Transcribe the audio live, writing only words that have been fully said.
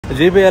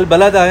जी भाई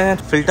बलद आए हैं,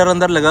 फ़िल्टर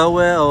अंदर लगा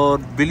हुआ है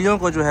और बिल्लियों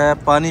को जो है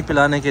पानी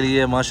पिलाने के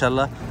लिए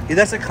माशाल्लाह।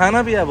 इधर से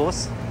खाना भी है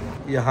बॉस।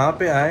 यहाँ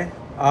पे आए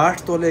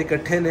 8 तोले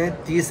इकट्ठे लें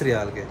 30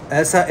 रियाल के,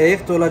 ऐसा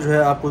 1 तोला जो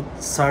है आपको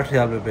 60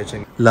 रियाल में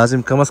बेचेंगे।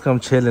 लाजिम कम से कम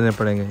 6 लेने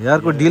पड़ेंगे यार,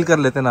 कोई डील कर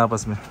लेते हैं ना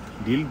आपस में।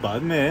 डील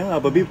बाद में है,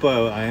 आप अभी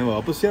आए हैं,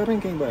 वापस जा रहे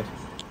हैं कहीं बार?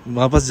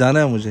 वापस जाना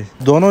है मुझे।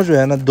 दोनों जो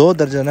है ना 2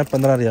 दर्जन है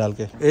 15 रियाल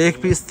के,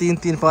 एक पीस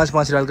 3-3,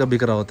 5-5 रियाल का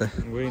बिक रहा होता है।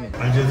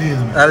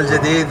 अल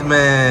जदीद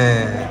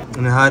में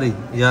निहारी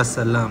या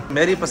सलाम,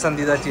 मेरी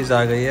पसंदीदा चीज़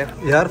आ गई है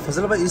यार।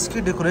 फजल भाई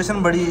इसकी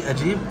डेकोरेशन बड़ी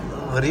अजीब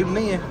गरीब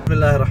नहीं है।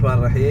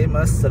 बिस्मिल्लाहिर्रहमानिर्रहीम,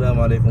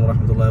 अस्सलामु अलैकुम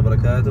रहमतुल्लाहि व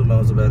बरकातुहू।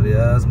 मैं ज़ुबैर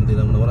रियाज़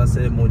मदीना मुनव्वरा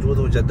से मौजूद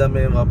हूँ जद्दा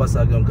में। वापस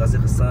आ गया हूँ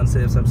काज़ाख़िस्तान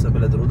से। सबसे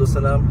पहले दरूद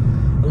सलाम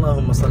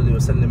अल्लाहुम्मा सल्लि व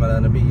सल्लिम अला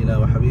नबीना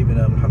व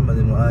हबीबिना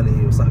मुहम्मदिन व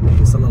आलिहि व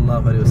सहबिहि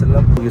सल्लल्लाहु अलैहि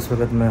वसल्लम। इस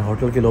वक्त मैं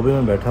होटल की लॉबी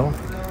में बैठा हूँ।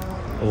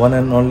 वन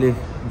एंड ओनली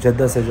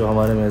जद्दा से जो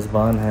हमारे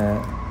मेज़बान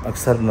हैं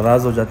अक्सर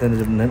नाराज़ हो जाते हैं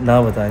जब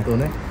ना बताएँ तो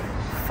उन्हें।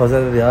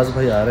 फजल रियाज़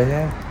भाई आ रहे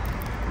हैं,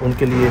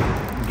 उनके लिए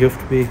गिफ्ट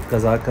भी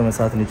कज़ाक का मैं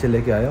साथ नीचे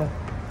लेके आया हूँ।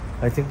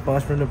 आई थिंक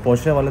 5 मिनट में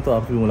पहुंचने वाले, तो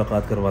आपकी भी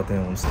मुलाकात करवाते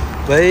हैं उनसे।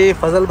 भाई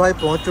फजल भाई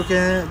पहुंच चुके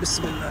हैं।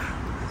 बिस्मिल्लाह,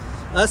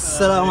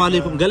 अस्सलाम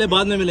वालेकुम। गले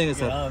बाद में मिलेंगे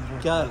सर,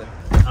 क्या हाल है?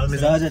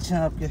 मिजाज अच्छे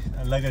हैं आपके?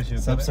 अल्लाह का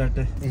शुक्र, सब सेट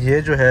है।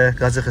 ये जो है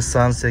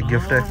काज़ाख़िस्तान से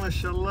गिफ्ट है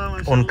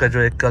उनका, जो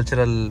एक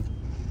कल्चरल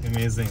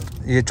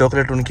ये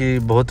चॉकलेट उनकी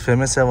बहुत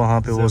फेमस है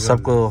वहाँ पे, वो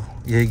सबको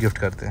यही गिफ्ट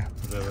करते हैं।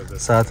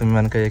 साथ में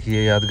मैंने कहा कि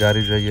ये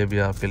यादगारी जो है ये भी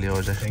आपके लिए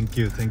हो जाए। Thank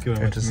you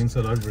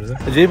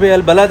brother. जी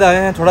भाई बलद आए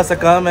हैं, थोड़ा सा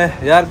काम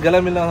है यार,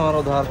 गला मिलना हमारा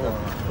उधार का।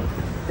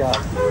 क्या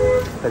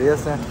खैरियत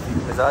से?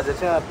 मिजाज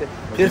अच्छे हैं आपके?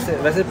 फिर से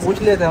वैसे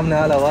पूछ लिए थे हमने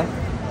हाल हवा,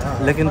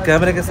 लेकिन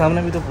कैमरे के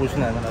सामने भी तो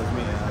पूछना है ना।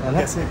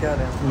 कैसे क्या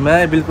रहे?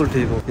 मैं बिल्कुल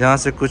ठीक हूँ। यहाँ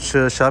से कुछ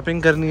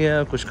शॉपिंग करनी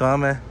है, कुछ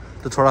काम है,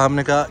 तो थोड़ा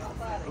हमने कहा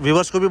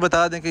व्यूवर्स को भी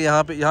बता दें कि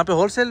यहाँ पे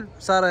होलसेल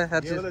सारा है,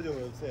 हर चीज़।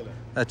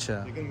 अच्छा,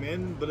 लेकिन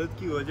मेन बलद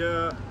की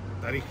वजह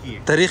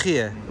तारीखी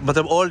है,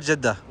 मतलब ओल्ड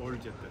जद्दा।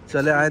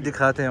 चले आए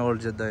दिखाते हैं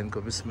ओल्ड जद्दा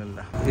इनको।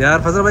 बिस्मिल्लाह।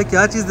 यार फजल भाई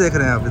क्या चीज़ देख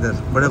रहे हैं आप इधर?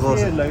 बड़े गौर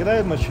से लग रहा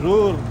है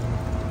मशरूर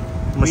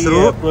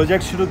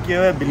प्रोजेक्ट शुरू किया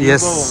हुआ है बिल्लियों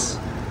को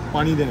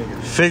पानी देने के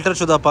लिए, फिल्टर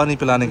शुदा पानी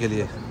पिलाने के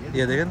लिए।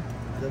 ये देखें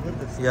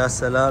या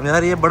सलाम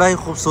यार, ये बड़ा ही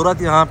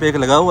खूबसूरत यहाँ पे एक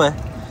लगा हुआ है,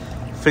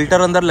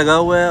 फ़िल्टर अंदर लगा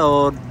हुआ है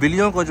और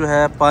बिल्लियों को जो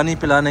है पानी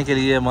पिलाने के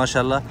लिए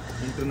माशाल्लाह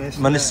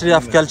मिनिस्ट्री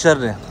ऑफ कल्चर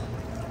ने।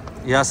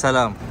 या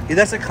सलाम।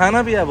 इधर से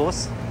खाना भी है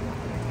बॉस,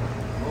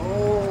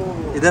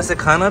 इधर से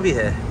खाना भी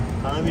है,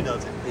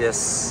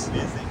 यस।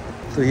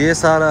 तो ये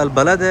सारा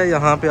बलद है।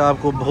 यहाँ पे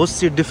आपको बहुत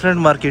सी डिफरेंट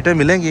मार्केटें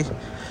मिलेंगी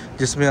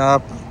जिसमें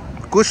आप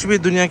कुछ भी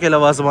दुनिया के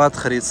लवाजमात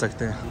ख़रीद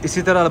सकते हैं।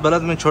 इसी तरह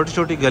बलद में छोटी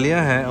छोटी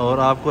गलियाँ हैं और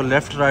आपको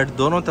लेफ़्ट राइट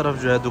दोनों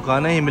तरफ जो है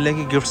दुकानें ही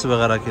मिलेंगी गिफ्ट्स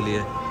वगैरह के लिए।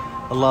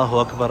 अल्लाह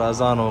अकबर,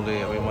 अजान हो गई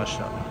है भाई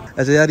माशाल्लाह।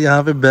 अच्छा यार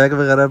यहाँ पे बैग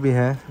वगैरह भी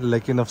हैं,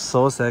 लेकिन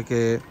अफसोस है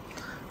कि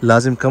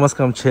लाजिम कम से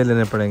कम 6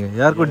 लेने पड़ेंगे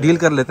यार, कोई डील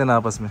कर लेते हैं ना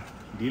आपस में।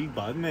 डील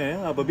बाद में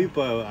है, आप अभी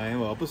आए हैं,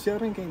 वापस जा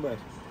रहे हैं कहीं बार?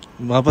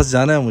 वापस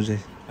जाना है मुझे।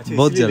 अच्छा,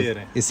 बहुत जल्द,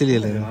 इसीलिए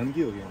ले रहे हैं।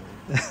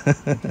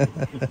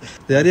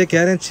 तो यार ये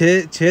कह रहे हैं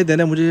 6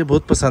 देने, मुझे ये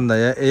बहुत पसंद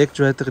आया। एक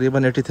जो है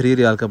तकरीबन 83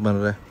 रियाल का बन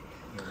रहा है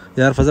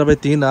यार। फजल भाई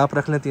 3 आप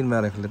रख लें, 3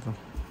 मैं रख लेता हूँ।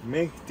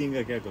 मैं 3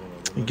 का क्या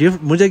करूँगा?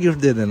 गिफ्ट मुझे गिफ्ट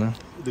दे देना,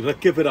 रख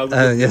के फिर आपको।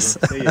 यस।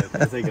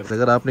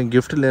 अगर आपने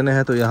गिफ्ट लेने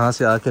हैं तो यहाँ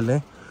से आके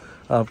लें,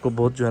 आपको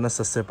बहुत जो है ना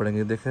सस्ते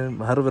पड़ेंगे। देखें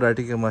हर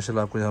वैरायटी के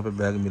माशाल्लाह आपको यहाँ पे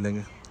बैग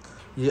मिलेंगे।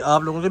 ये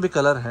आप लोगों के भी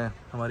कलर हैं,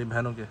 हमारी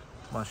बहनों के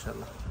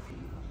माशाल्लाह।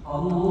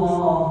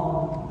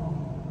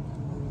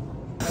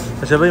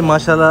 अच्छा भाई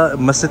माशाल्लाह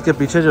मस्जिद के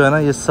पीछे जो है ना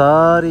ये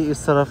सारी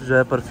इस तरफ जो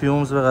है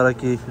परफ्यूम्स वगैरह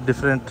की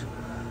डिफरेंट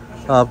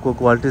आपको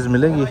क्वालिटीज़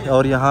मिलेंगी।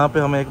 और यहाँ पे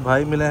हमें एक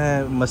भाई मिले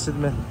हैं मस्जिद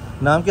में,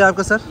 नाम क्या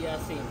आपका सर?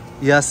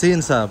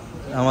 यासीन साहब।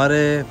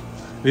 हमारे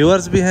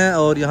व्यूअर्स भी हैं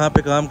और यहाँ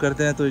पे काम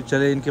करते हैं, तो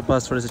चले इनके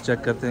पास थोड़े से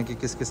चेक करते हैं कि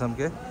किस किस्म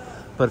के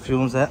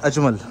परफ्यूम्स हैं।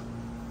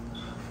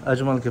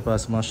 अजमल के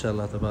पास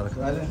माशाल्लाह तबारक।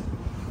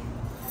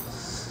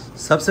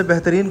 सबसे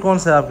बेहतरीन कौन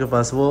सा है आपके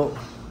पास, वो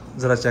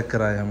ज़रा चेक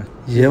कराएं हमें।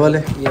 ये वाले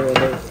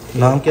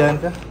नाम क्या है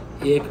इनका?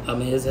 एक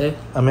अमेज है,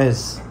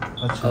 अमेज।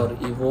 अच्छा। और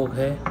इवोक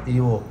है,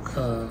 इवोक।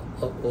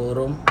 और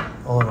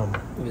ओरम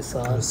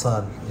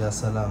विशाल। या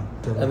सलाम।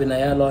 अभी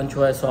नया लॉन्च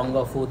हुआ है सॉन्ग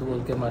ऑफ फूड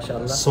बोल के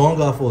माशाल्लाह।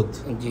 सॉन्ग ऑफ फूड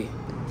जी।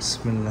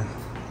 बिस्मिल्लाह।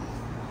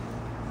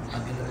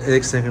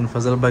 एक सेकंड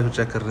फजल भाई को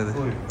चेक कर रहे थे।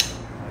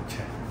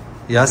 अच्छा।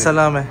 या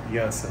सलाम है।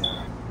 या सलाम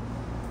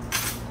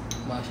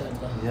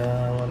माशाल्लाह। या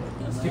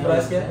इसकी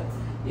प्राइस क्या है?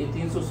 ये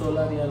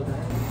 316 रियाल का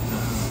है।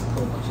 तो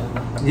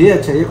माशाल्लाह ये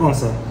अच्छा, ये कौन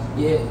सा है?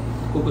 ये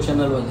कोको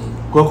शनल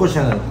वाली। कोको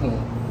शनल।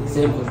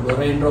 सेम खुशबू,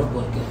 रेन ड्रॉप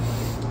बोल के।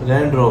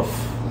 Rain drop.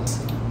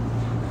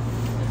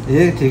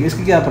 ये ठीक है,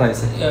 इसकी क्या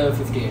प्राइस है?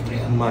 58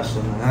 रियाल।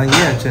 माशाल्लाह। हाँ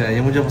ये अच्छा है,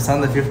 ये मुझे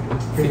पसंद है।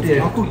 58।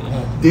 आपको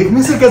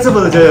देखने से कैसे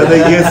पता चल जाता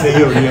है ये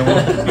सही हो गया?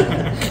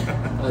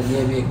 और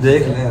ये भी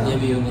देख लें, ये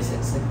भी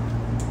यूनिसेक्स है,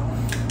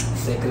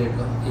 सेक्रेट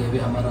का। ये भी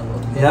हमारा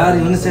बहुत यार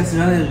यूनिसेक्स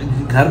जो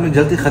है घर में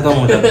जल्दी ख़त्म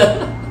हो जाता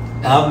है।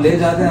 आप ले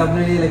जाते हैं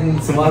अपने लिए, लेकिन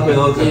इस्तेमाल पे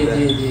और करते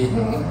हैं। जी।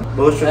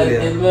 बहुत शुक्रिया।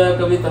 दिल में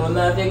कभी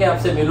तमन्ना आती है कि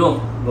आपसे मिलूं।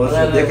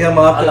 देखिए हम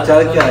आपका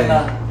चाय क्या है,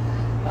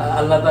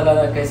 अल्लाह ताला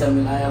कैसा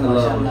मिलाया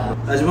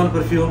माशाल्लाह। अजमल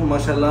परफ्यूम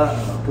माशाल्लाह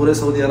पूरे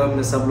सऊदी अरब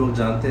में सब लोग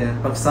जानते हैं,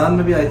 पाकिस्तान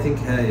में भी आई थिंक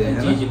है ये,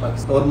 है जी ना?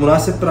 और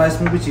मुनासिब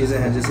प्राइस में भी चीज़ें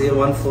हैं, जैसे ये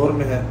 14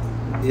 में है,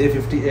 ये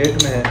 58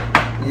 में है,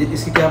 ये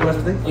इसकी क्या प्राइस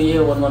बताइए? ये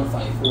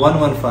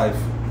 115।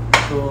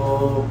 तो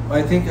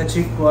आई थिंक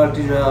अच्छी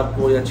क्वालिटी जो है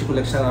आपको, ये अच्छी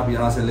कलेक्शन आप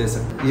यहाँ से ले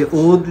सकते हैं। ये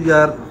ऊद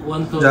यार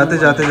जाते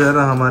जाते जो है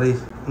ना हमारी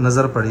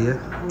नज़र पड़ी है,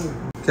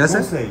 कैसे?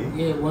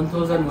 ये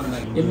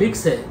 1019 ये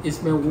मिक्स है,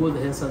 इसमें वूड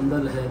है,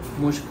 संदल है,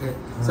 मुश्क है,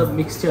 सब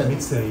मिक्सचर है।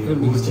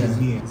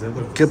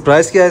 क्या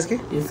प्राइस क्या है इसकी?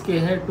 इसके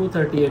है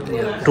 238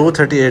 रियाल।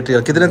 238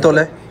 रियाल। कितने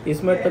तोला है?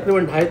 इसमें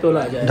तकरीबन 2.5 तोला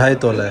आ जाएगा। 2.5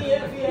 तोला है।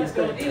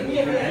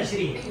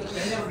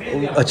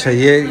 अच्छा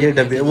ये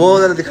डब्बे वो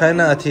ज़रा दिखाए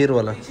ना, अथीर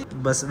वाला।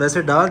 बस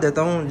वैसे डाल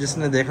देता हूँ,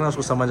 जिसने देखना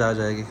उसको समझ आ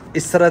जाएगी।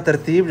 इस तरह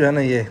तरतीब जो है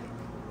ना, ये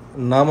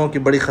नामों की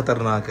बड़ी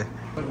ख़तरनाक है।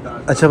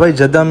 अच्छा भाई,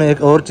 जद्दा में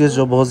एक और चीज़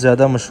जो बहुत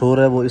ज़्यादा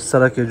मशहूर है, वो इस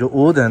तरह के जो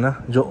ऊद है ना,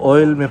 जो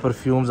ऑयल में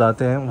परफ्यूम्स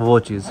आते हैं, वो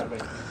चीज़।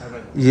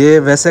 ये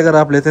वैसे अगर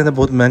आप लेते हैं तो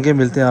बहुत महंगे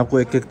मिलते हैं आपको,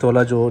 1-1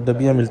 तोला जो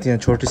डब्बियाँ मिलती हैं,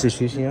 छोटी सी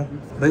शीशियाँ।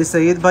 भाई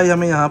सईद भाई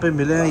हमें यहाँ पे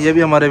मिले हैं, ये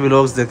भी हमारे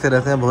व्लॉग्स देखते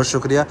रहते हैं, बहुत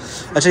शुक्रिया।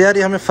 अच्छा यार,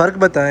 ये हमें फ़र्क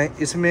बताएं,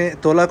 इसमें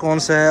तोला कौन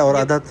सा है और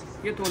आदत?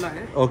 ये तोला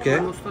है। ओके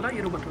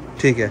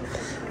ठीक है।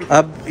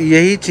 अब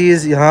यही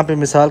चीज़ यहाँ पे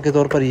मिसाल के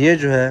तौर पर ये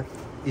जो है,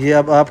 ये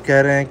अब आप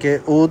कह रहे हैं कि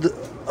ऊद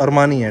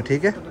अरमानी है,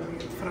 ठीक है,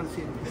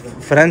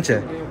 फ्रेंच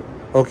है,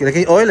 ओके,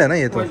 लेकिन ऑयल है ना,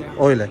 ये तो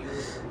ऑयल है।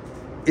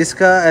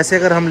 इसका ऐसे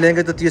अगर हम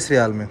लेंगे तो 30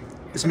 रियाल में।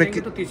 इसमें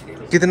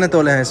कितने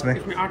तोले हैं? इसमें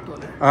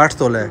 8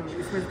 तोले हैं।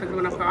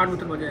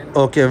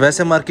 ओके,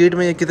 वैसे मार्केट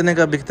में ये कितने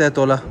का बिकता है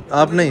तोला?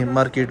 आप नहीं,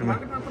 मार्केट में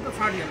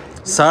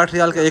 60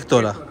 रियाल का 1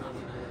 तोला।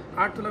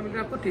 8 तोला मिल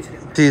रहा है आपको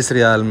 30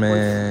 रियाल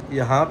में।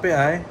 यहाँ पे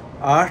आए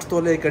 8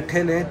 तोले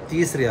इकट्ठे लें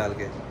 30 रियाल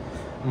के।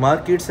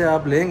 मार्केट से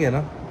आप लेंगे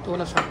ना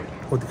तोला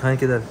 60। वो दिखाएं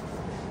किधर,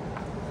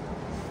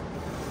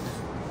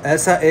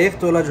 ऐसा 1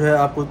 तोला जो है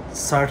आपको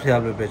 60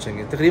 रियाल में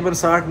बेचेंगे, तकरीबन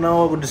 60 ना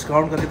हो,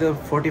 डिस्काउंट करके तो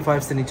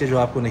 45 से नीचे जो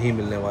आपको नहीं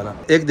मिलने वाला।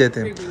 एक देते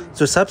हैं।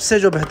 तो सबसे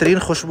जो बेहतरीन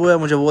खुशबू है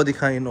मुझे वो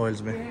दिखाएं इन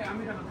ऑयल्स में।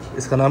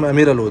 इसका नाम है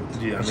अमीर अलूद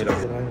जी।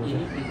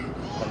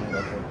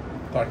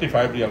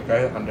 35 रियाल का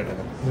है, 100 है।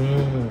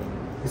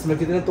 इसमें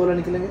कितने तोले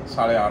निकलेंगे?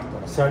 8.5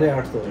 तोले।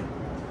 8.5 तोले।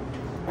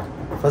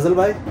 फजल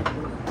भाई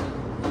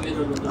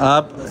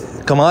आप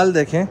कमाल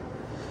देखें,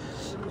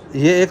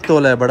 ये 1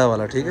 तोला है बड़ा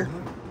वाला, ठीक है,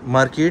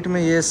 मार्केट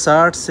में ये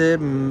 60 से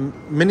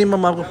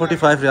मिनिमम आपको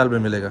 45 रियाल में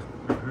मिलेगा।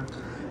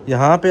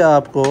 यहाँ पे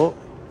आपको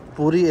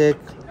पूरी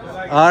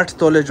 8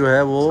 तोले जो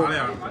है वो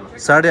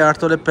 8.5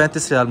 तोले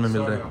 35 रियाल में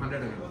मिल रहे हैं।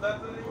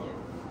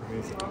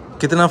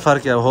 कितना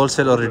फ़र्क है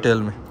होलसेल और रिटेल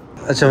में।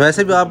 अच्छा,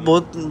 वैसे भी आप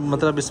बहुत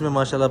मतलब इसमें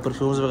माशाल्लाह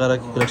परफ्यूम्स वगैरह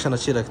की कलेक्शन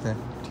अच्छी रखते हैं।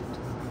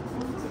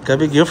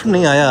 कभी गिफ्ट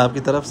नहीं आया आपकी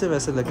तरफ से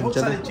वैसे, लेकिन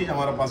चलिए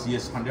हमारे पास ये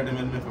 100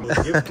 ml में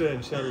गिफ्ट है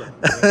इंशाल्लाह।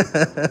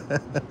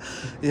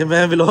 ये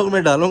मैं व्लॉग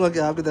में डालूंगा कि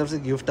आपकी तरफ से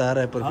गिफ्ट आ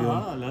रहा है परफ्यूम।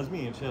 हाँ, लाजमी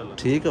इंशाल्लाह।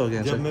 ठीक हो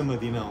गया, जब मैं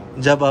मदीना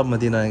आऊँ। जब आप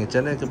मदीना आएंगे,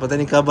 चलें कि पता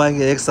नहीं कब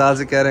आएंगे, 1 साल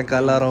से कह रहे हैं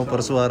कल आ रहा हूँ,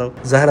 परसों आ रहा हूँ।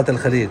 ज़हरत अल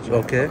खलीज,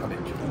 ओके,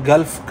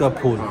 गल्फ का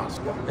फूल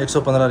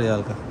 115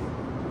 रियाल का।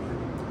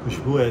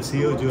 खुशबू ऐसी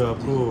हो जो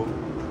आपको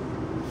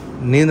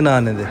नींद ना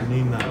आने दे।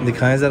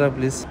 दिखाएं ज़रा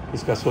प्लीज़।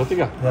 इसका सोती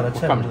का यार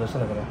अच्छा लग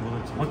रहा है।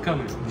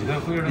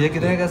 ये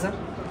कितने का सर?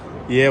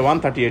 ये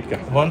 138 का।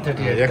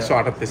 138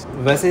 138।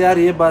 वैसे यार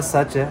ये बात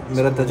सच है,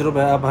 मेरा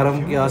तजुर्बा है, आप हरम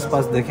के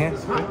आसपास देखें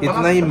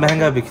इतना ही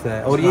महंगा बिकता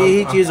है, और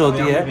यही चीज़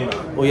होती है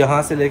वो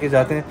यहाँ से लेके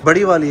जाते हैं।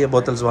 बड़ी वाली है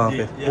बोतल्स वहाँ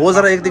पे, वो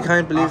ज़रा एक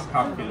दिखाएं प्लीज़।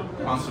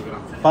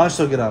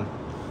 500 ग्राम,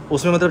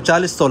 उसमें मतलब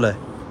 40 तोला है।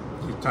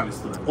 40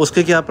 तोला।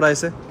 उसके क्या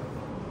प्राइस है?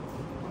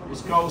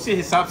 उसका उसी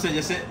हिसाब से,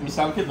 जैसे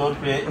मिसाल के तौर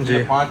पे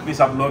 5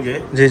 पीस आप लोगे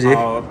जी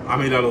और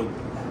अमीर लोग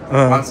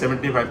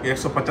 175 के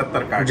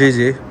 175 का जी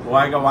जी, वो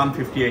आएगा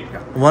 158 का।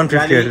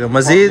 158 का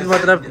मजीद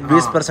मतलब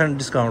 20%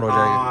 डिस्काउंट हो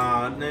जाएगा।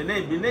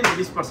 नहीं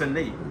 20%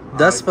 नहीं,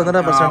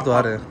 10-15% तो आ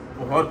रहे हैं।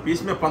 और पीस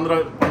में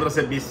 15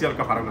 से 20 रियाल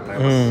का फर्क होता है।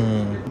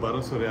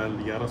 1200 रियाल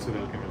 1100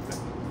 रियाल के मिलते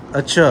हैं।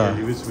 अच्छा,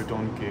 लुइस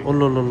विटॉन के।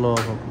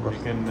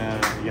 लेकिन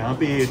यहाँ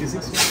पे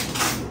 86।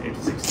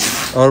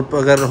 और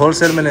अगर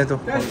होलसेल में ले तो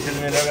होलसेल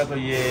में लेगा तो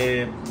ये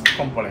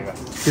कम पड़ेगा।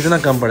 कितना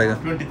कम पड़ेगा?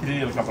 23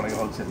 रियाल का पड़ेगा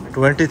होलसेल में।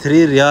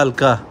 23 रियाल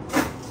का।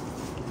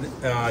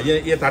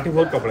 ये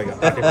 34 का पड़ेगा।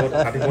 34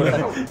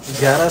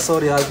 1100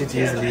 रियाल की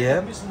चीज़ ली है,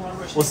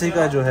 उसी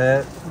का जो है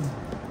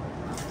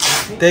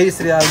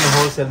 23 रियाल में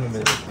होलसेल में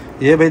मिल रहा है।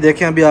 ये भाई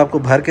देखें, अभी आपको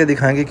भर के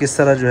दिखाएंगे किस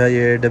तरह जो है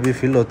ये डब्बी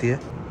फिल होती है।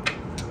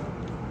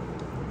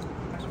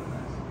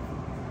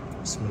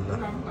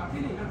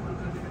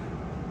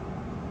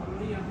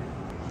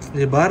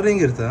 ये बाहर नहीं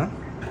गिरता?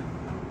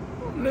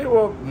 नहीं,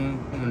 वो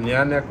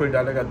नया कोई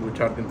डालेगा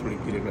 2-4 दिन थोड़ी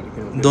गिरेगा,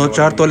 लेकिन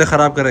 2-4 तोले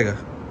ख़राब करेगा।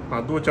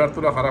 हाँ, 2-4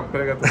 तोला ख़राब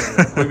करेगा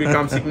तो कोई भी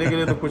काम सीखने के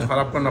लिए तो कुछ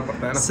ख़राब करना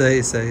पड़ता है ना।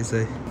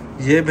 सही।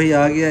 ये भाई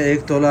आ गया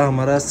 1 तोला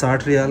हमारा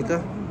 60 रियाल का।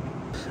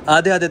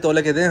 आधे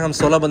तोले के दें, हम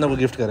 16 बंदों को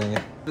गिफ्ट करेंगे।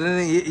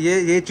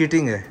 ये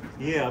चीटिंग है,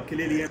 ये आपके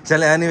लिए लिया।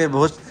 चले एनीवे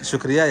बहुत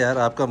शुक्रिया यार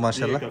आपका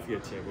माशाल्लाह, काफ़ी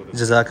अच्छे हैं।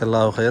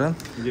 जज़ाकल्लाह खैरन।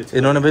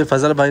 इन्होंने भाई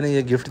फजल भाई ने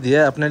ये गिफ्ट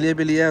दिया है, अपने लिए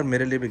भी लिया है और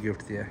मेरे लिए भी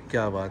गिफ्ट दिया है।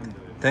 क्या बात है,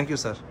 थैंक यू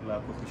सर।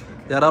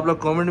 यार आप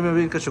लोग कमेंट में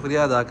भी इनका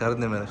शुक्रिया अदा कर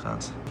दें मेरे ख्याल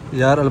से।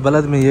 यार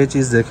अलबलद में ये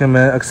चीज़ देखें,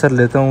 मैं अक्सर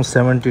लेता हूँ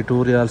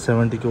 72 रियाल,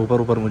 70 के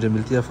ऊपर मुझे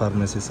मिलती है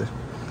फार्मेसी से।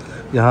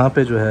 यहाँ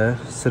पे जो है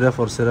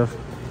सिर्फ़ और सिर्फ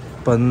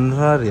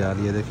 15 रियाल,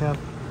 ये देखें आप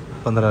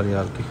 15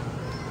 रियाल की।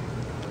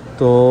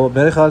 तो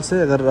मेरे ख़्याल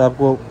से अगर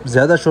आपको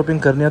ज़्यादा शॉपिंग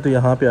करनी है तो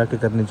यहाँ पे आके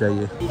करनी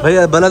चाहिए।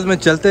 भाई बलद में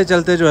चलते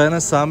चलते जो है ना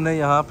सामने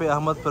यहाँ पे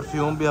अहमद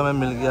परफ्यूम भी हमें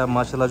मिल गया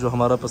माशाल्लाह, जो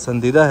हमारा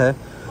पसंदीदा है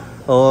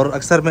और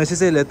अक्सर मैं इसी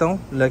से ही लेता हूँ।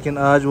 लेकिन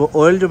आज वो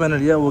ऑयल जो मैंने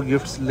लिया वो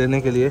गिफ्ट्स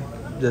लेने के लिए,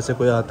 जैसे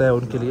कोई आता है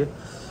उनके लिए।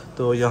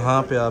 तो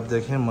यहाँ पे आप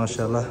देखें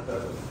माशाल्लाह,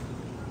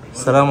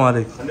 सलाम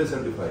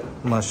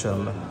वालेकुम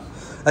माशाल्लाह।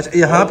 अच्छा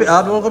यहाँ पे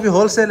आप लोगों को भी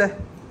होल सेल है?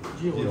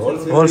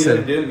 होलसेल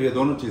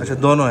दोनों चीज़। अच्छा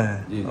दोनों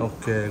हैं,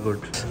 ओके गुड।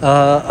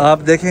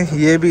 आप देखें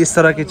ये भी इस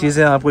तरह की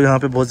चीज़ें आपको यहाँ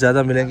पे बहुत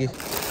ज़्यादा मिलेंगी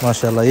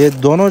माशाल्लाह। ये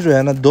दोनों जो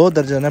है ना 2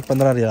 दर्जन है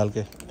 15 रियाल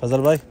के।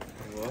 फजल भाई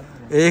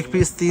एक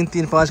पीस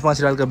 3-3, 5-5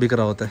 रियाल का बिक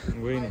रहा होता है।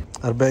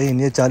 और भाई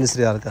ये 40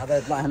 रियाल का।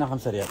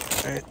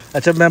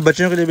 अच्छा मैं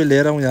बच्चों के लिए भी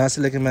ले रहा हूँ यहाँ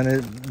से, लेकिन मैंने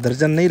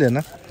दर्जन नहीं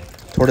लेना,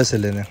 थोड़े से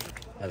लेने।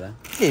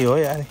 ये हो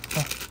यार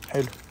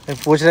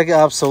पूछ रहे कि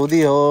आप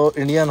सऊदी हो,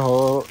 इंडियन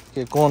हो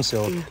कि कौन से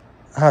हो?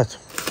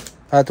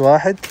 हाथ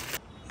वाहिद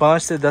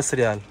 5 से 10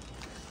 रियाल।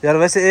 यार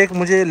वैसे एक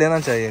मुझे लेना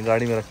चाहिए,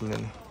 गाड़ी में रख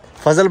लेना।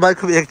 फजल भाई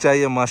को भी एक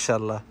चाहिए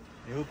माशाल्लाह।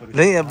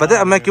 नहीं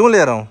पता मैं क्यों ले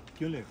रहा हूँ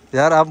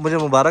यार, आप मुझे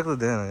मुबारक तो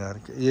देना यार।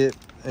 ये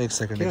एक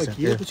सेकंड कुछ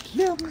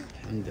किया आपने?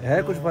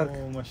 है कुछ फर्क?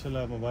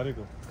 माशाल्लाह मुबारक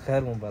हो।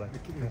 खैर मुबारक।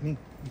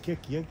 क्या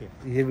किया क्या?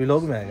 ये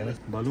व्लॉग में आएगा ना,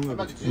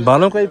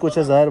 बालों का ही कुछ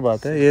है, ज़ाहिर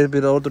बात है। ये भी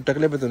और तो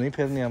टकले पे तो नहीं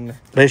फेरनी हमने।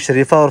 भाई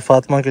शरीफा और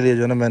फातिमा के लिए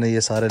जो है ना मैंने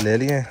ये सारे ले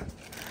लिए हैं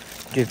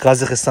कि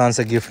काज़ाखिस्तान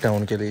से गिफ्ट है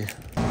उनके लिए।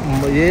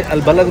 ये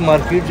अलबलद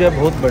मार्केट जो है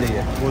बहुत बड़ी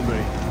है, बहुत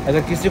बड़ी।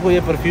 अगर किसी को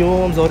ये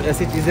परफ्यूम्स और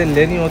ऐसी चीज़ें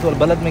लेनी हो तो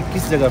अलबलद में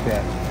किस जगह पे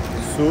है?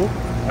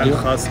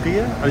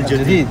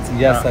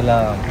 या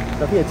सलाम,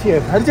 काफ़ी अच्छी है,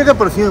 हर जगह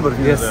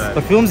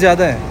परफ्यूम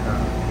ज़्यादा है।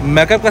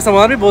 मेकअप का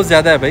सामान भी बहुत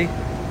ज़्यादा है भाई।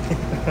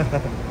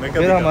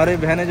 फिर हमारे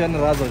बहनें जो है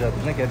नाराज़ हो जाती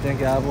है ना, कहते हैं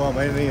कि आप वो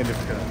हमारे नहीं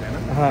लिफ्ट कराते हैं ना।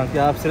 हाँ कि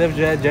आप सिर्फ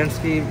जो है जेंट्स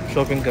की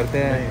शॉपिंग करते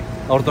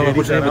हैं, औरतों में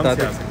कुछ नहीं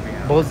बताते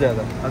बहुत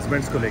ज़्यादा,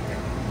 हस्बैंड्स को लेके।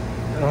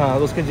 हाँ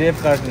उसके जेब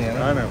काटनी है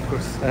ना।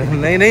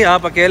 नहीं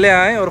आप अकेले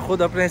आएँ और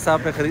ख़ुद अपने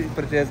हिसाब पे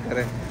परचेज़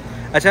करें।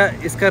 अच्छा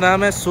इसका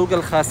नाम है सूक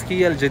अल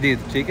खासकी अल जदीद,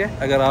 ठीक है।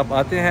 अगर आप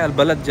आते हैं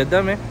अलबलद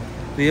जद्दा में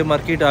तो ये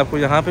मार्केट आपको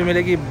यहाँ पे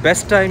मिलेगी।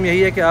 बेस्ट टाइम यही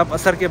है कि आप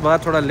असर के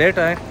बाद थोड़ा लेट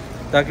आएँ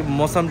ताकि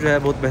मौसम जो है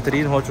बहुत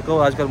बेहतरीन हो चुका हो।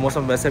 आजकल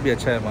मौसम वैसे भी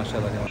अच्छा है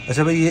माशाल्लाह।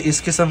 अच्छा भाई ये इस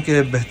किस्म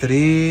के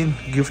बेहतरीन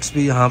गिफ्ट्स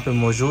भी यहाँ पे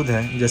मौजूद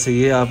हैं। जैसे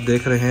ये आप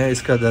देख रहे हैं,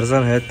 इसका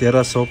दर्जन है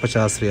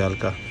 1350 रियाल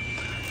का,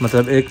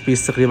 मतलब एक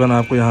पीस तकरीबन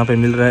आपको यहाँ पे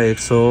मिल रहा है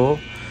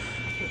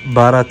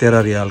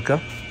 112-13 रियाल का।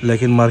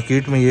 लेकिन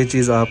मार्केट में ये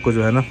चीज़ आपको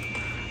जो है ना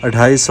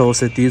 250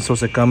 से 300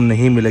 से कम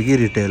नहीं मिलेगी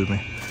रिटेल में।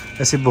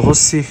 ऐसी बहुत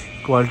सी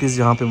क्वालिटीज़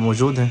यहाँ पे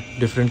मौजूद हैं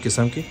डिफरेंट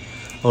किस्म की,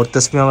 और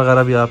तस्वीरें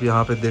वगैरह भी आप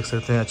यहाँ पे देख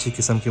सकते हैं, अच्छी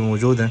किस्म की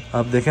मौजूद हैं।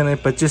 आप देखें ना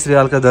 25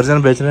 रियाल का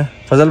दर्जन बेच रहे हैं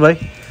फजल भाई।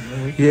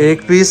 ये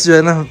एक पीस जो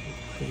है ना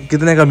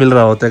कितने का मिल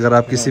रहा होता है अगर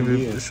आप किसी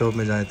भी शॉप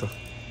में जाएँ तो?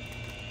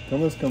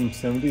 कम से कम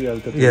 70 रियाल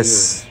का।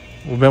 यस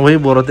मैं वही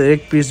बोल रहा था,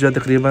 एक पीस जो है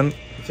तकरीबन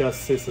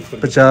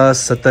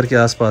 50-70 के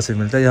आसपास ही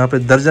मिलता है। यहाँ पे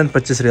दर्जन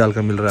 25 रियाल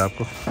का मिल रहा है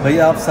आपको। भाई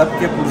आप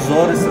सबके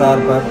पुरजोर इसरार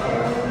पर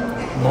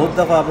बहुत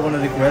दफ़ा आप लोगों ने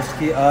रिक्वेस्ट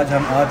की, आज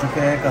हम आ चुके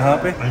हैं कहाँ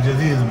पे?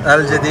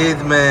 अल जदीद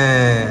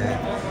में।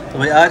 तो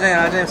भाई आ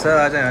जाएं सर,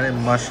 आ जाएं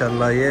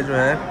माशाल्लाह। ये जो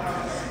है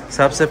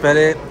सबसे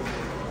पहले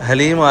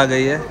हलीम आ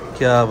गई है,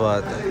 क्या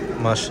बात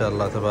है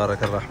माशाल्लाह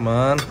तबारक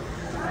रहमान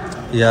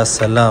या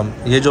सलाम।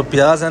 ये जो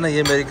प्याज है ना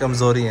ये मेरी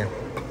कमज़ोरी है,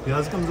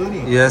 प्याज कमज़ोरी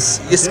है?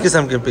 यस इस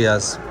किस्म के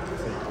प्याज।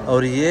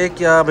 और ये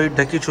क्या भाई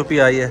ढकी छुपी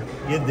आई है?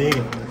 ये देग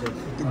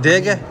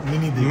है,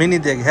 मिनी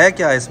देग है।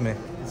 क्या इसमें?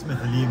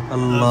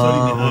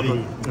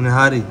 अल्लाह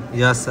निहारी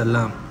या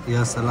सलाम।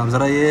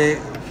 ज़रा ये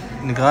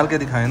निकाल के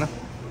दिखाए ना।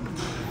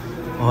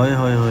 होए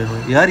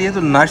यार ये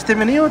तो नाश्ते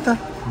में नहीं होता।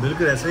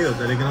 बिल्कुल ऐसा ही होता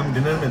है, लेकिन हम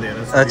डिनर में दे रहे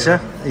हैं। अच्छा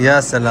या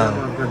सलाम,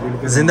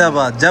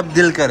 जिंदाबाद, जब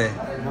दिल करे।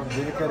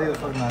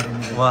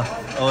 वाह।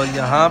 और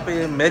यहाँ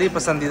पे मेरी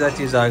पसंदीदा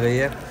चीज़ आ गई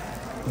है,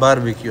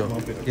 बारबेक्यू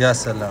या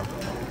सलाम,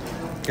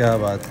 क्या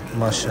बात है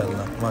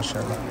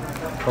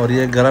माशाल्लाह। और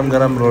ये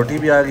गरम रोटी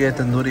भी आ गई है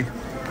तंदूरी,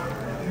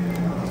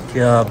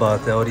 क्या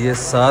बात है। और ये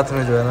साथ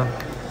में जो है ना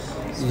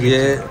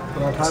ये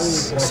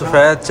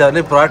सफ़ेद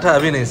चावल, पराठा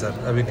अभी नहीं सर,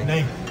 अभी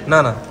नहीं।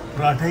 ना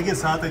पराठे के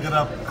साथ अगर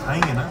आप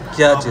खाएंगे ना,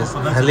 क्या चीज़?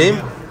 हलीम,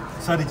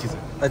 सारी चीज़ें।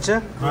 अच्छा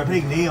पराठे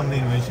एक नई हमने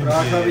इन्वेंशन की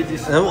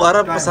है, वो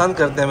अरब पसंद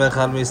करते हैं मेरे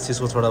ख्याल में इस चीज़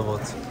को थोड़ा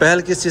बहुत।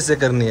 पहल किस चीज़ से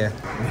करनी है?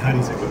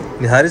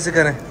 निहारी से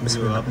करें।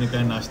 बिस्मिल्लाह। आपने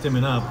कहा नाश्ते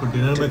में ना, आपको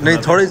डिनर में नहीं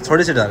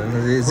थोड़ी सी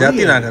डालें,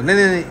 ज़्यादा ना करें।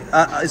 नहीं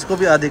इसको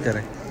भी आधी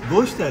करें।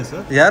 गोश्त है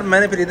सर यार,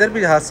 मैंने फिर इधर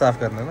भी हाथ साफ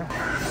करना ना।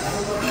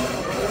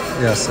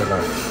 या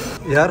सलाम।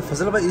 यार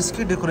फजल भाई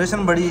इसकी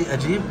डेकोरेशन बड़ी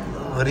अजीब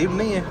गरीब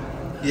नहीं है?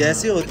 ये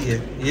ऐसी होती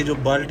है, ये जो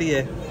बाल्टी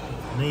है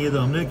नहीं, ये तो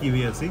हमने की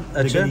हुई है ऐसी।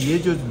 अच्छा। लेकिन ये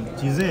जो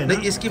चीज़ें हैं ना,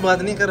 नहीं इसकी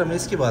बात नहीं कर रहा मैं,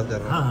 इसकी बात कर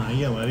रहा हाँ,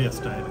 ये हमारी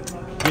स्टाइल है।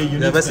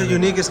 हूँ। वैसे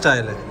यूनिक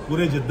स्टाइल है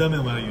पूरे जिद्दा में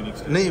हमारा यूनिक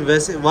स्टाइल। नहीं,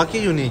 वैसे वाकई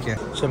यूनिक है।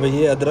 अच्छा भाई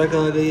ये अदरक आ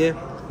गई है,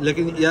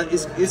 लेकिन या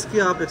इसकी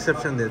आप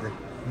एक्सेप्शन दे दें।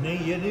 नहीं,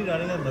 ये नहीं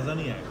डालने का मज़ा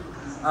नहीं आएगा।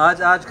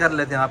 आज कर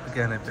लेते हैं आपके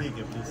कहने पे। ठीक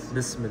है, प्लीज़।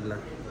 बिस्मिल्लाह।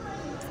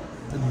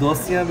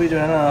 दोस्तियाँ भी जो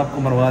है ना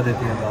आपको मरवा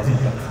देती हैं।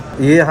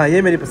 ये हाँ,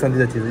 ये मेरी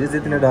पसंदीदा चीज़ है,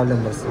 जितने डाल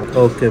लें बस।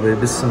 ओके भाई,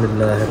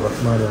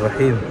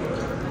 बिस्मिल्लाहिर्रहमानिर्रहीम।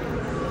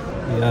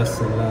 या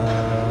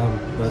सलाम।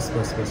 बस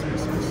बस बस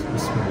बस बस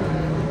बिस्मिल्लाह।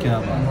 क्या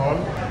बात।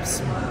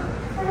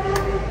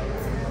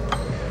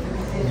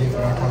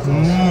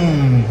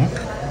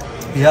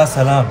 या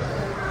सलाम।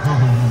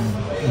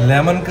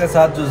 लेमन के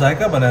साथ जो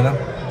जायका बना है ना,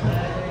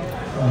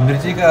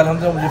 मिर्ची का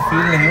अल्हम्दुलिल्लाह मुझे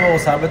फील नहीं हुआ, वो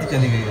साबित ही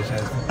चली गई है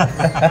शायद।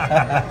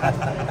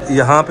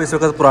 यहाँ पे इस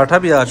वक्त पराठा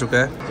भी आ चुका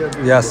है।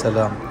 या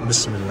सलाम,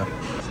 बिस्मिल्लाह।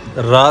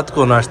 रात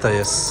को नाश्ता,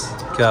 यस,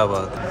 क्या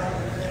बात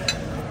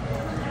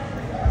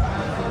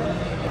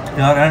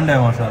यार, एंड है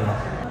माशाल्लाह।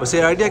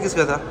 वैसे आइडिया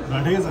किसका था?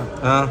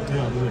 हाँ,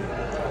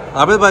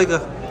 आबिद भाई का।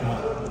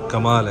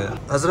 कमाल है।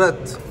 हजरत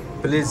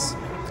प्लीज़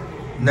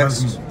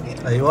नेक्स्ट।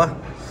 अयवा।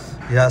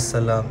 या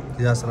सलाम,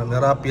 या सलाम।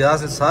 यार आप प्याज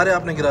सारे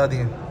आपने गिरा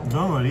दिए।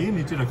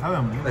 नीचे रखा है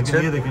हमने। अच्छा,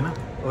 ये देखे ना।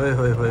 ओए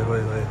होए होए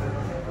होए होए,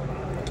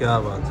 क्या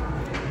बात।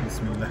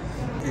 बिस्मिल्लाह।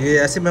 ये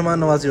ऐसी मेहमान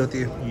नवाजी होती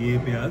है। ये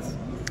प्याज,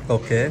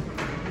 ओके।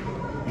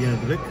 ये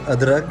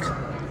अदरक,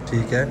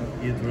 ठीक है।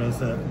 ये थोड़ा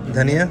सा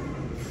धनिया,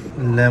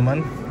 लेमन।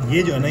 ये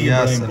जो है ना, ये या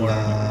बड़ा इम्पोर्टेंट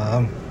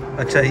सलाम।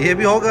 अच्छा ये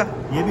भी होगा? है।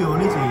 ये भी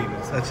होनी चाहिए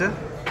बस। अच्छा,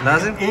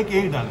 लाजिम एक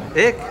डालना।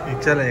 एक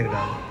चले, एक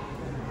डाल।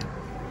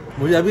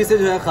 मुझे अभी से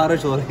जो है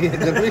खारिश हो रही है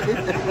गर्मी।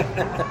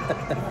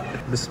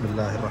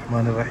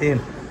 बिस्मिल्लाहिर्रहमानिर्रहीम।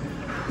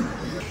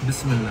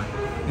 बिस्मिल्लाह।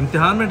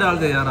 इम्तिहान में डाल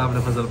दे यार आपने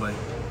फजल भाई।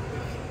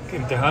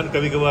 इम्तिहान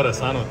कभी कभार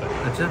आसान होता है।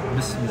 अच्छा,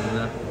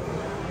 बिस्मिल्लाह।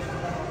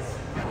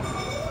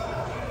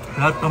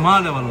 यार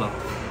कमाल है वल्लाह।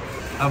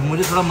 अब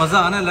मुझे थोड़ा मज़ा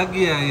आने लग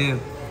गया है ये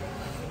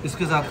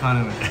इसके साथ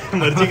खाने में।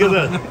 मर्ची के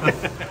साथ।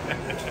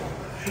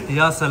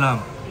 या सलाम।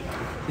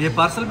 ये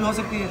पार्सल भी हो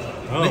सकती है?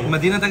 हाँ।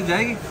 मदीना तक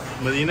जाएगी?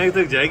 मदीना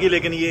तक जाएगी,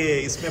 लेकिन ये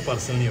इसमें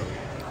पार्सल नहीं होगा।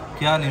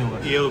 क्या नहीं होगा?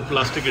 ये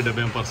प्लास्टिक के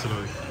डब्बे में पार्सल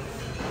होगी।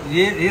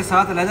 ये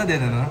साथ अलहदा दे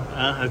देना।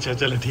 हाँ, अच्छा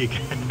चलो ठीक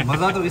है।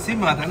 मज़ा तो इसी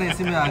में आता है ना,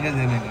 इसी में आगे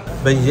देने का।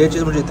 भाई ये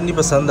चीज़ मुझे इतनी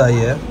पसंद आई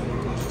है,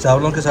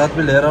 चावलों के साथ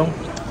भी ले रहा हूँ।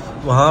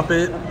 वहाँ पे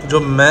जो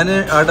मैंने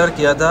ऑर्डर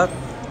किया था,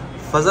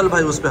 फजल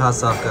भाई उस पर हाथ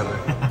साफ कर रहे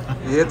हैं।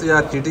 ये तो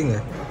यार चीटिंग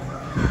है।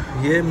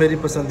 ये मेरी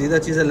पसंदीदा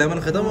चीज़ है। लेमन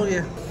ख़त्म हो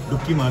गया,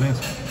 डुबकी मारें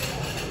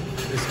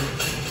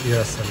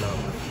या सलाम,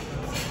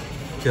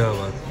 क्या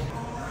बात।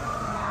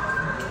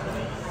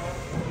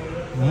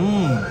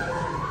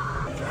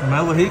 मैं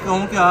वही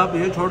कहूँ कि आप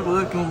ये छोड़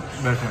कर क्यों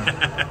बैठे हैं।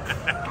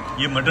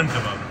 ये मटन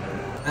कबाब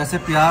ऐसे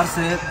प्यार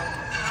से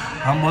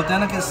हम बोलते हैं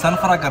ना कि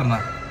सनफरा करना,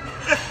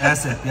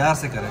 ऐसे प्यार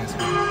से करें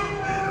इसको।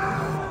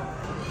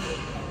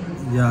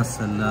 या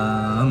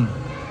सलाम।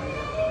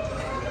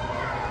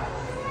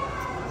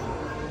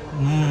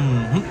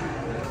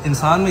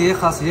 इंसान में ये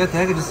खासियत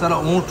है कि जिस तरह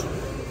ऊँट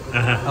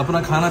अपना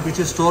खाना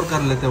पीछे स्टोर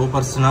कर लेते हैं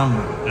ऊपर सिनाम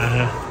में,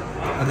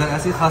 अगर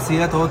ऐसी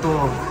खासियत हो तो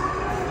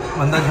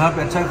बंदा जहाँ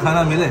पे अच्छा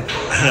खाना मिले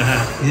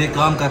ये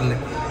काम कर ले।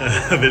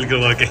 बिल्कुल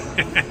वाकई।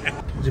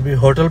 जब भी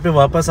होटल पे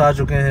वापस आ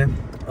चुके हैं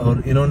और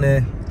इन्होंने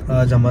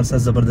आज हमारे साथ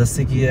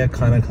ज़बरदस्ती की है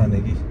खाना खाने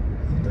की,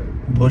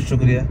 बहुत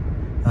शुक्रिया।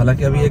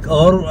 हालांकि अभी एक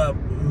और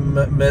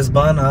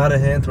मेज़बान आ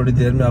रहे हैं, थोड़ी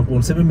देर में आपको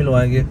उनसे भी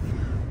मिलवाएंगे।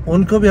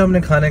 उनको भी हमने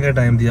खाने का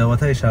टाइम दिया हुआ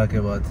था इशा के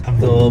बाद।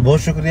 तो बहुत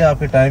शुक्रिया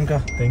आपके टाइम का,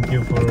 थैंक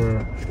यू फॉर।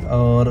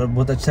 और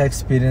बहुत अच्छा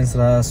एक्सपीरियंस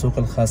रहा सूक़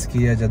खास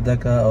किया जद्दा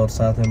का, और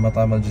साथ में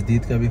मताम अल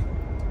जदीद का भी।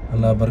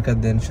 अल्लाह बरकत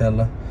दे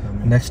इंशाल्लाह।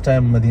 Next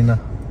time Medina.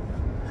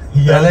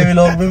 पहले भी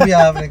लोग भी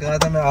आपने कहा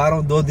था मैं आ रहा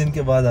हूँ, 2 दिन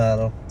के बाद आ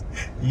रहा हूँ।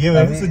 ये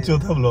वैसे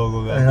चौथा व्लॉग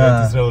होगा।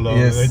 हाँ, तीसरा व्लॉग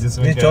होगा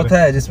जिसमें चौथा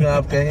है जिसमें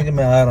आप कहेंगे कि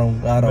मैं आ रहा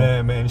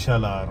हूँ। मैं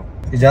इंशाल्लाह आ रहा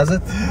हूँ।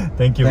 इजाज़त।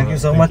 Thank you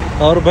so much.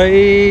 और भाई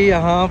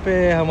यहाँ पे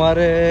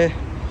हमारे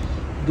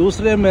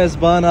दूसरे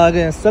मेज़बान आ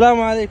गए। अस्सलाम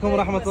वालेकुम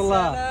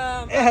रहमतुल्लाह।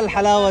 एहल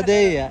हलावा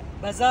दी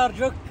بازار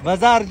جوك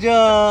بازار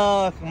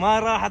جوك. ما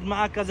راحت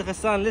معك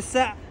كازاخستان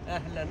لسه؟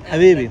 اهلا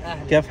حبيبي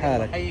أهلاً. كيف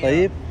حالك؟ حياك.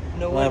 طيب؟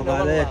 منورنا الله يرضى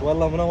عليك،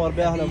 والله منور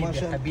بأهلا ما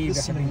شاء الله. حبيبي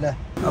بسم حبيبي. الله.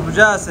 ابو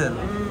جاسر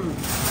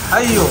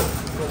حيو.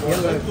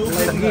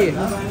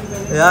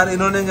 यार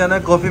इन्होंने जो है ना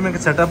कॉफ़ी में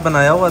सेटअप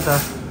बनाया हुआ था,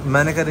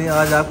 मैंने कहा नहीं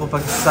आज आपको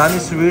पाकिस्तानी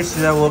स्वीट्स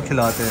जो है वो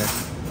खिलाते हैं।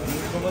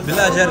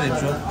 बिला जर्ब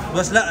शो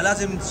बस ला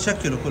लाजिम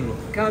तशक्किलो कुल्लो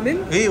كامل.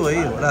 ايوه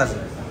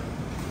लाजिम।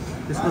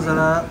 इसको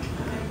ज़रा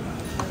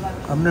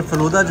हमने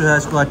फलूदा जो है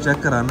इसको आज चेक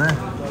कराना है,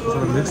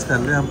 थोड़ा मिक्स कर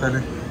लें हम पहले।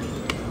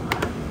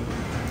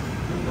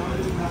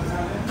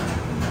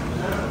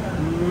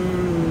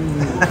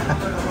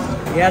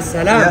 يا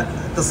سلام.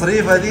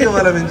 تصريف هذه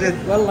ولا من جد؟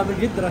 والله من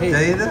جد رهيب.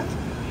 جيدة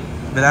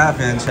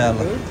बिलाफिया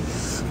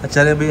इंशाल्लाह।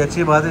 चलिए भाई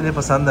अच्छी बात है, इन्हें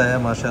पसंद आया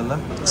माशाल्लाह।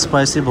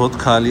 स्पाइसी बहुत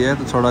खा लिया है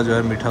तो थोड़ा जो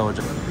है मीठा हो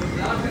जाए।